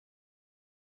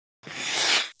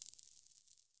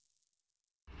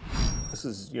This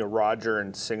is Roger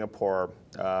in Singapore.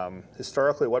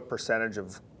 Historically, what percentage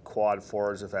of quad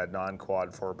fours have had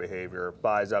non-quad four behavior?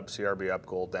 Buys up, CRB up,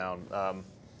 gold down.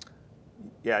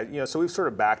 Yeah, so we've sort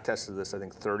of back tested this, I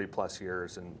think, 30 plus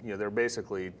years, and they're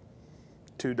basically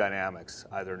two dynamics,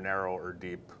 either narrow or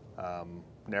deep.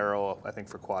 Narrow, I think,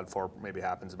 for quad four maybe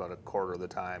happens about a quarter of the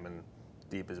time, and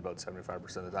deep is about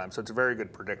 75% of the time. So it's a very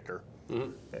good predictor.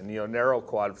 Mm-hmm. And narrow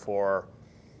quad four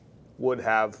would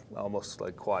have almost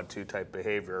like quad two type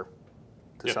behavior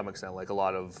to some extent, like a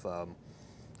lot of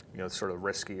sort of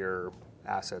riskier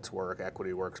assets work,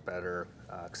 equity works better,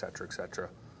 et cetera, et cetera.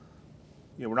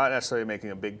 We're not necessarily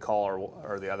making a big call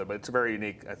or the other, but it's a very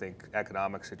unique, I think,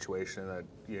 economic situation that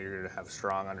you're going to have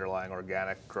strong underlying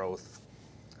organic growth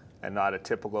and not a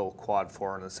typical quad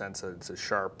four in the sense that it's a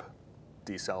sharp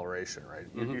deceleration,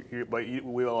 right? Mm-hmm. But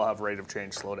we will have rate of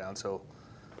change slowdown. So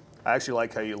I actually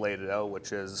like how you laid it out,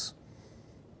 which is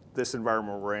this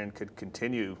environment we're in could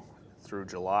continue through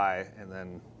July, and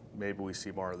then maybe we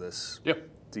see more of this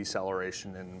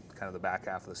deceleration in kind of the back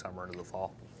half of the summer into the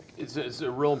fall. It's a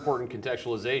real important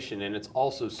contextualization, and it's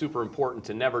also super important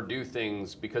to never do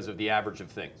things because of the average of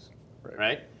things,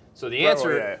 right? So the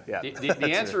answer,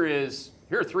 the answer is,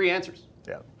 here are three answers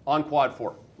on quad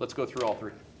four. Let's go through all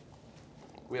three.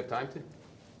 We have time to?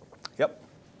 Yep.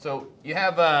 So you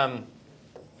have,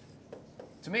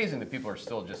 it's amazing that people are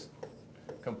still just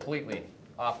completely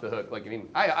off the hook. Like, I mean,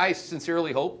 I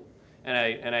sincerely hope, and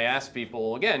I ask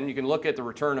people, again, you can look at the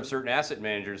return of certain asset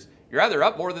managers. You're either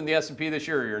up more than the S&P this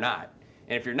year or you're not.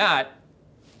 And if you're not,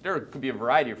 there could be a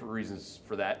variety of reasons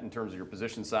for that in terms of your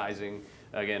position sizing,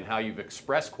 again, how you've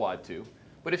expressed quad two.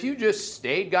 But if you just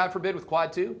stayed, God forbid, with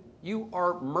quad two, you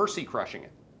are mercy crushing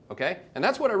it, okay? And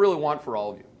that's what I really want for all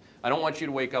of you. I don't want you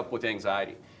to wake up with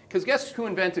anxiety. Because guess who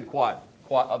invented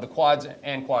the quads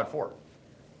and quad four?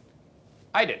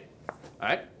 I did, all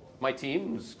right? My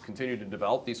team has continued to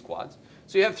develop these quads.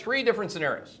 So you have three different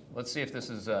scenarios. Let's see if this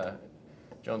is,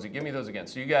 Jonesy, give me those again.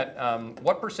 So you got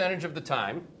what percentage of the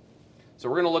time, so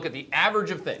we're gonna look at the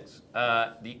average of things.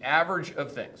 The average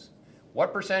of things.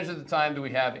 What percentage of the time do we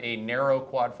have a narrow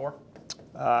quad four?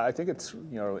 I think it's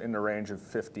in the range of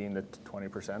 15 to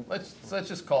 20%. Let's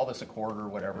just call this a quarter or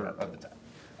whatever of the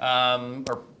time,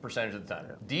 or percentage of the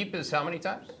time. Deep is how many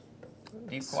times?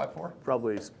 Deep quad four?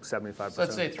 Probably 75%. So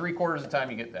let's say 3/4 of the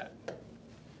time you get that.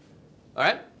 All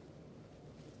right?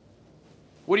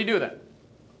 What do you do with that?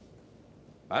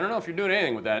 I don't know if you're doing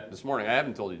anything with that this morning. I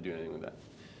haven't told you to do anything with that.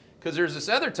 Because there's this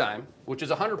other time, which is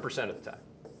 100% of the time,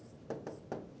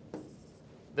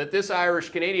 that this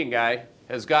Irish-Canadian guy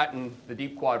has gotten the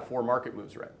deep quad four market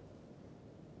moves right.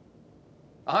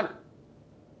 100.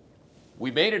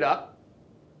 We made it up.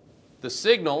 The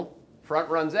signal front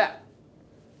runs that.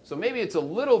 So maybe it's a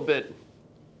little bit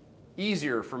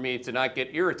easier for me to not get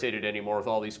irritated anymore with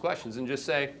all these questions and just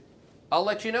say, I'll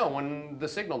let you know when the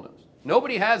signal knows.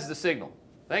 Nobody has the signal.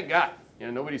 Thank God.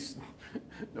 Nobody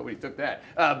took that.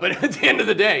 But at the end of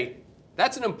the day,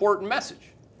 that's an important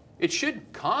message. It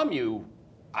should calm you,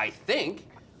 I think.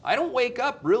 I don't wake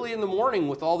up really in the morning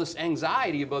with all this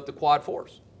anxiety about the quad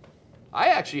fours. I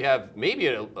actually have maybe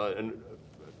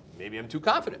I'm too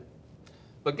confident.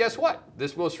 But guess what?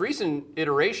 This most recent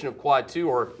iteration of quad two,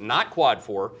 or not quad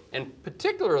four, and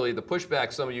particularly the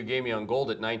pushback some of you gave me on gold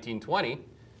at 1920,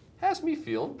 has me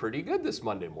feeling pretty good this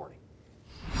Monday morning.